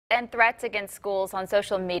And threats against schools on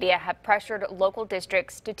social media have pressured local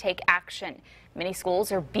districts to take action. Many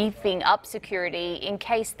schools are beefing up security in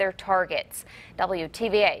case they're targets.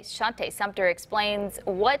 WTVA's Shante Sumter explains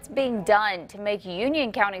what's being done to make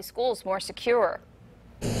Union County schools more secure.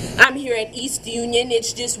 I'm here at East Union.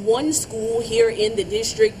 It's just one school here in the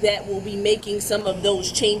district that will be making some of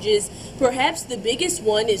those changes. Perhaps the biggest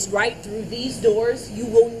one is right through these doors. You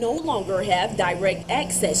will no longer have direct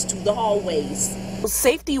access to the hallways.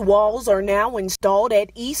 Safety walls are now installed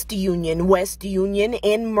at East Union, West Union,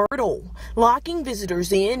 and Myrtle, locking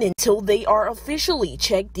visitors in until they are officially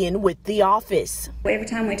checked in with the office. Every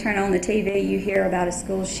time we turn on the TV, you hear about a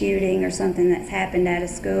school shooting or something that's happened at a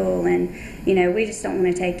school, and we just don't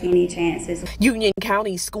want to take any chances. Union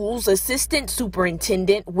County Schools Assistant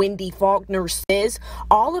Superintendent Wendy Faulkner says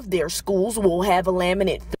all of their schools will have a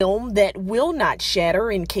laminate film that will not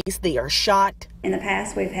shatter in case they are shot. In the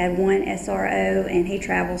past, we've had one SRO, and he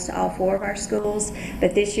travels to all 4 of our schools,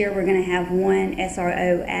 but this year we're going to have one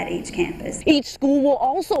SRO at each campus. Each school will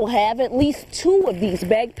also have at least 2 of these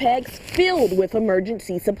backpacks filled with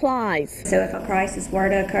emergency supplies. So if a crisis were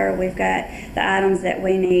to occur, we've got the items that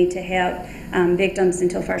we need to help victims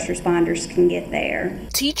until first responders can get there.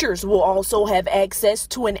 Teachers will also have access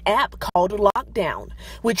to an app called Lockdown,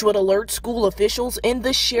 which would alert school officials and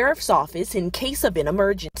the sheriff's office in case of an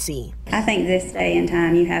emergency. I think this day and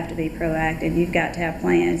time you have to be proactive. You've got to have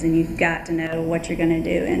plans, and you've got to know what you're going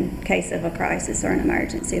to do in case of a crisis or an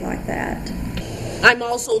emergency like that. I'm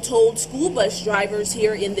also told school bus drivers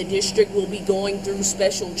here in the district will be going through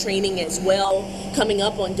special training as well. Coming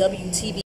up on WTV.